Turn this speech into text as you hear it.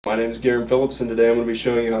My name is Garen Phillips, and today I'm going to be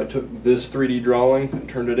showing you how I took this 3D drawing and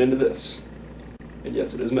turned it into this. And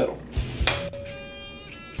yes, it is metal.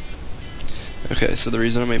 Okay, so the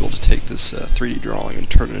reason I'm able to take this 3D drawing and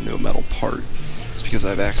turn it into a metal part is because I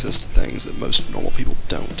have access to things that most normal people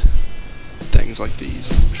don't. Things like these.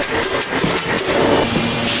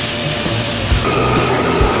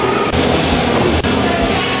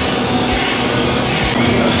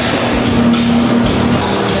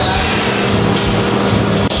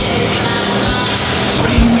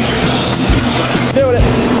 Doing it!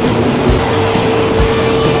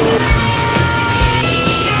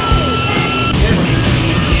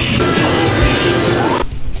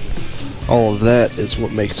 All of that is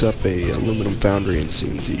what makes up a aluminum foundry and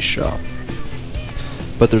CNC shop.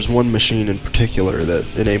 But there's one machine in particular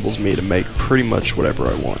that enables me to make pretty much whatever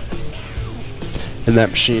I want. And that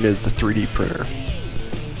machine is the 3D printer.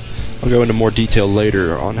 I'll go into more detail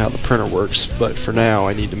later on how the printer works, but for now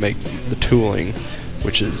I need to make the tooling,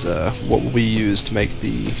 which is what will be used to make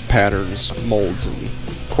the patterns, molds, and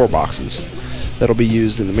core boxes that'll be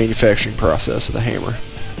used in the manufacturing process of the hammer.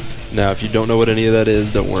 Now, if you don't know what any of that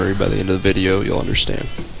is, don't worry, by the end of the video you'll understand.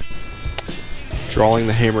 Drawing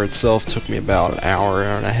the hammer itself took me about an hour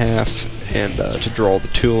and a half, and to draw the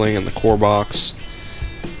tooling and the core box,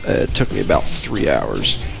 it took me about 3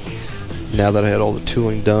 hours. Now that I had all the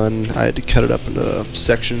tooling done, I had to cut it up into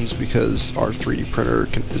sections because our 3D printer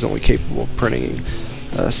is only capable of printing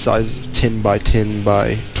sizes of 10 by 10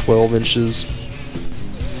 by 12 inches.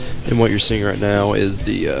 And what you're seeing right now is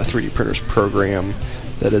the 3D printer's program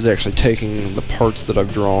that is actually taking the parts that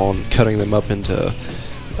I've drawn, cutting them up into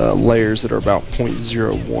layers that are about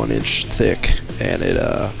 0.01 inch thick, and it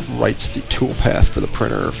writes the tool path for the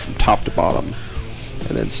printer from top to bottom,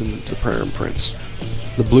 and then sends it to the printer and prints.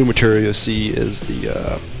 The blue material you see is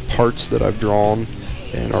the parts that I've drawn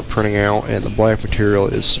and are printing out, and the black material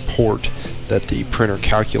is support that the printer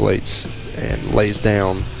calculates and lays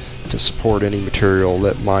down to support any material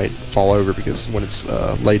that might fall over, because when it's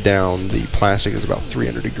laid down, the plastic is about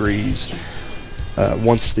 300 degrees.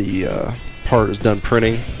 Once the part is done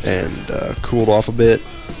printing and cooled off a bit,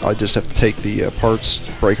 I just have to take the parts,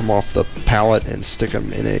 break them off the pallet, and stick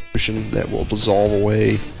them in a solution that will dissolve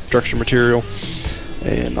away structure material,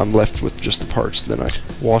 and I'm left with just the parts. Then I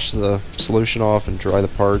wash the solution off and dry the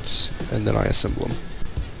parts, and then I assemble them.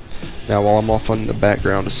 Now, while I'm off on the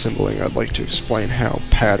background assembling, I'd like to explain how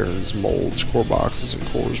patterns, molds, core boxes, and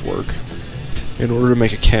cores work. In order to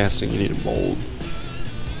make a casting, you need a mold.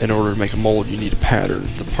 In order to make a mold, you need a pattern.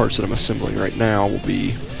 The parts that I'm assembling right now will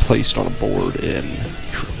be placed on a board and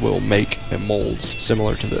will make a mold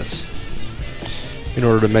similar to this. In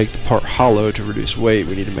order to make the part hollow to reduce weight,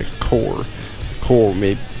 we need to make a core. The core will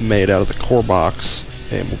be made out of the core box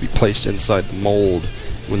and will be placed inside the mold.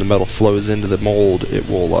 When the metal flows into the mold, it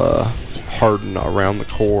will harden around the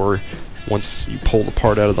core. Once you pull the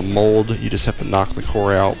part out of the mold, you just have to knock the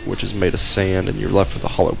core out, which is made of sand, and you're left with a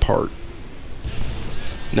hollow part.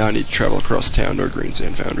 Now I need to travel across town to our green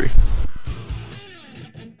sand foundry.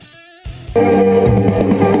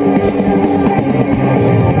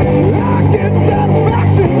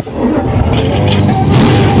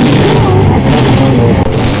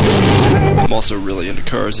 I'm also really into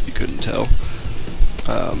cars, if you couldn't tell.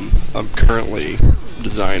 I'm currently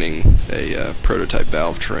designing a prototype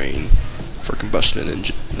valve train for a combustion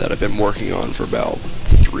engine that I've been working on for about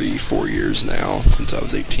 3-4 years now, since I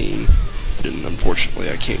was 18. And unfortunately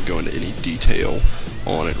I can't go into any detail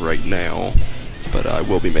on it right now, but I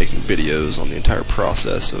will be making videos on the entire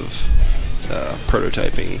process of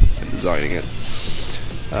prototyping and designing it.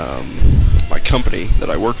 My company that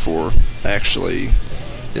I work for actually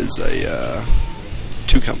is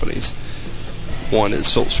two companies. One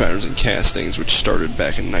is Phillips Patterns and Castings, which started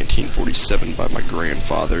back in 1947 by my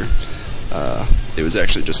grandfather. It was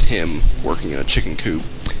actually just him working in a chicken coop,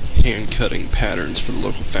 hand cutting patterns for the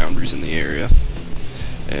local foundries in the area.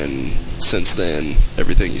 And since then,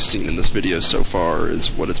 everything you've seen in this video so far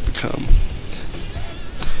is what it's become.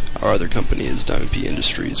 Our other company is Diamond P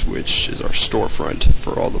Industries, which is our storefront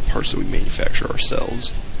for all the parts that we manufacture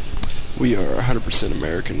ourselves. We are a 100%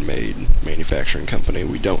 American-made manufacturing company.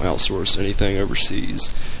 We don't outsource anything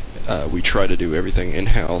overseas. We try to do everything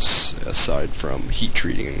in-house, aside from heat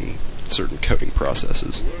treating certain coating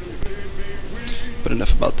processes. But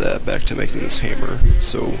enough about that, back to making this hammer.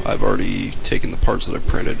 So I've already taken the parts that I've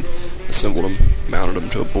printed, assembled them, mounted them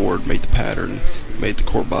to a board, made the pattern, made the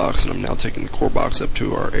core box, and I'm now taking the core box up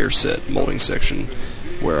to our air set molding section,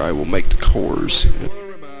 where I will make the cores.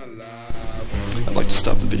 I'd like to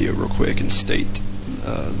stop the video real quick and state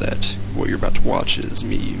that what you're about to watch is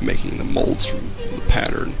me making the molds from the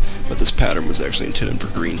pattern, but this pattern was actually intended for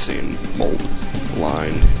green sand mold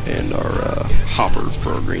line, and our hopper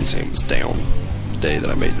for our green sand was down the day that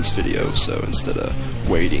I made this video, so instead of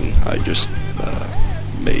waiting, I just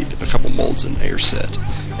made a couple molds in air set,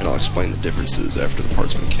 and I'll explain the differences after the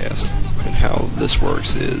part's been cast. And how this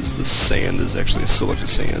works is the sand is actually a silica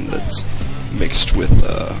sand that's mixed with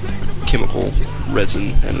chemical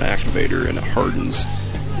resin and an activator, and it hardens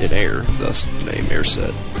in air, thus the name air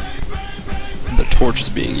set. The torch is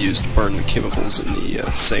being used to burn the chemicals in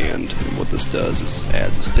the sand, and what this does is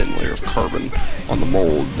adds a thin layer of carbon on the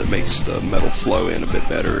mold that makes the metal flow in a bit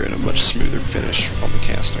better and a much smoother finish on the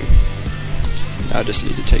casting. Now I just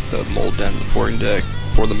need to take the mold down to the pouring deck,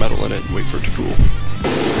 pour the metal in it, and wait for it to cool.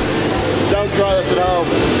 Don't try this at home.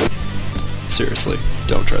 Seriously,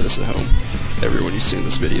 don't try this at home. Everyone you see in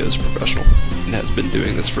this video is a professional and has been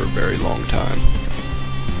doing this for a very long time.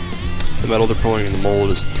 The metal they're pouring in the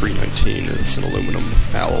mold is 319, and it's an aluminum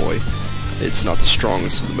alloy. It's not the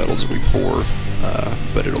strongest of the metals that we pour,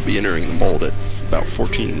 but it'll be entering the mold at about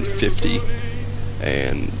 1450,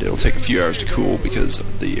 and it'll take a few hours to cool because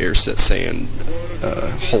the air set sand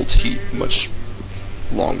holds heat much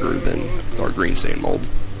longer than our green sand mold.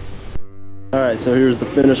 Alright, so here's the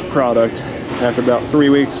finished product. After about 3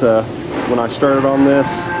 weeks when I started on this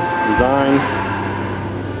design,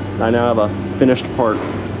 I now have a finished part.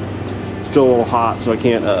 Still a little hot, so I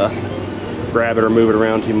can't grab it or move it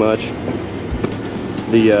around too much.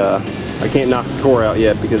 I can't knock the core out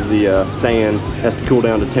yet because the sand has to cool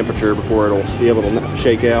down to temperature before it'll be able to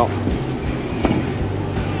shake out.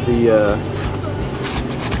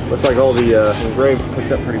 Looks like all the engravings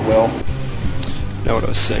picked up pretty well. Now, what I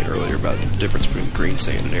was saying earlier about the difference between green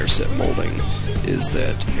sand and air set molding is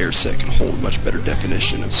that air set can hold much better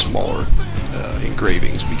definition of smaller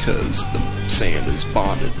engravings because the sand is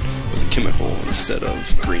bonded with a chemical instead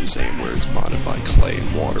of green sand where it's bonded by clay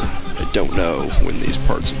and water. I don't know when these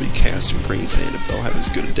parts will be cast in green sand if they'll have as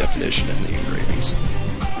good a definition in the engravings.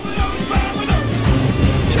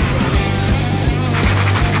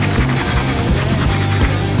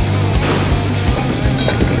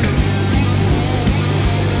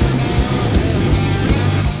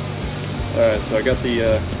 Alright, so I got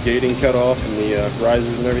the gating cut off and the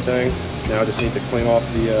risers and everything. Now I just need to clean off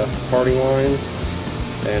the parting lines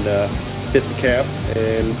and fit the cap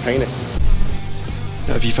and paint it.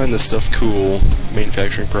 Now, if you find this stuff cool,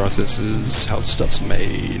 manufacturing processes, how stuff's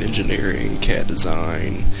made, engineering, CAD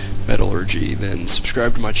design, metallurgy, then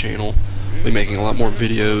subscribe to my channel. I'll be making a lot more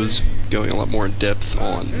videos, going a lot more in depth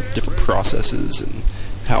on different processes and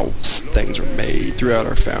how things are made throughout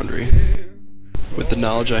our foundry. With the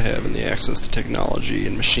knowledge I have and the access to technology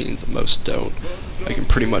and machines that most don't, I can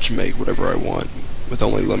pretty much make whatever I want, with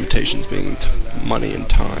only limitations being money and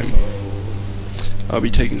time. I'll be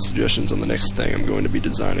taking suggestions on the next thing I'm going to be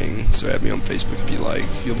designing, so add me on Facebook if you like.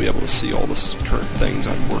 You'll be able to see all the current things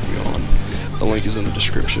I'm working on. The link is in the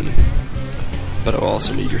description. But I'll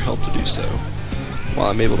also need your help to do so. While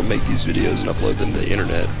I'm able to make these videos and upload them to the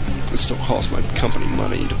internet, it still costs my company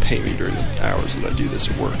money to pay me during the hours that I do this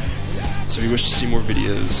at work. So if you wish to see more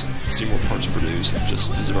videos, see more parts produced,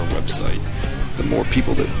 just visit our website. The more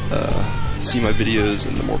people that see my videos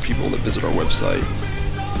and the more people that visit our website,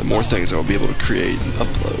 the more things I'll be able to create and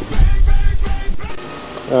upload.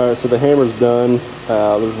 Alright, so the hammer's done.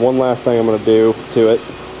 There's one last thing I'm going to do to it.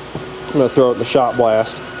 I'm going to throw it in the shot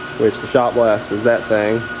blast, which the shot blast is that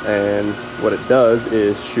thing, and what it does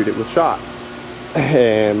is shoot it with shot.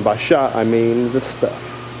 And by shot, I mean this stuff.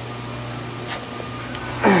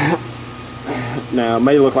 Now, it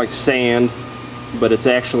may look like sand, but it's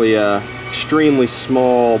actually extremely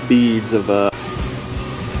small beads of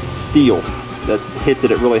steel that hits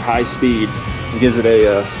it at really high speed and gives it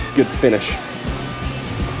a good finish.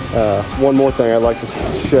 One more thing I'd like to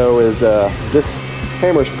show is this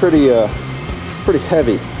hammer is pretty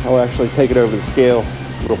heavy. I'll actually take it over the scale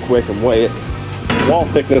real quick and weigh it. Wall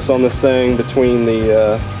thickness on this thing between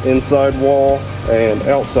the inside wall and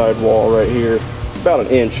outside wall right here, about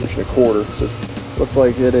 1.25 inches. So looks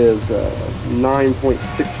like it is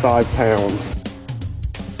 9.65 pounds.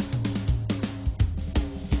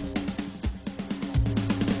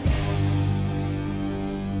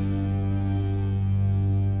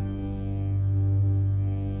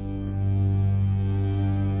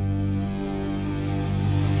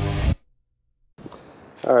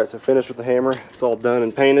 Alright, so finished with the hammer. It's all done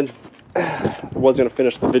and painted. I was going to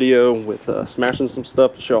finish the video with smashing some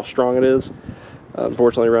stuff to show how strong it is.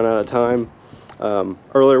 Unfortunately, ran out of time.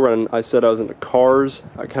 Earlier when I said I was into cars,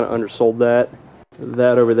 I kind of undersold that.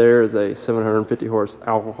 That over there is a 750 horse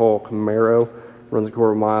alcohol Camaro. Runs a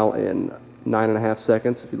 1/4 mile, and 9.5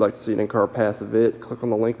 seconds. If you'd like to see an in-car passive vid, click on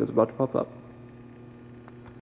the link that's about to pop up.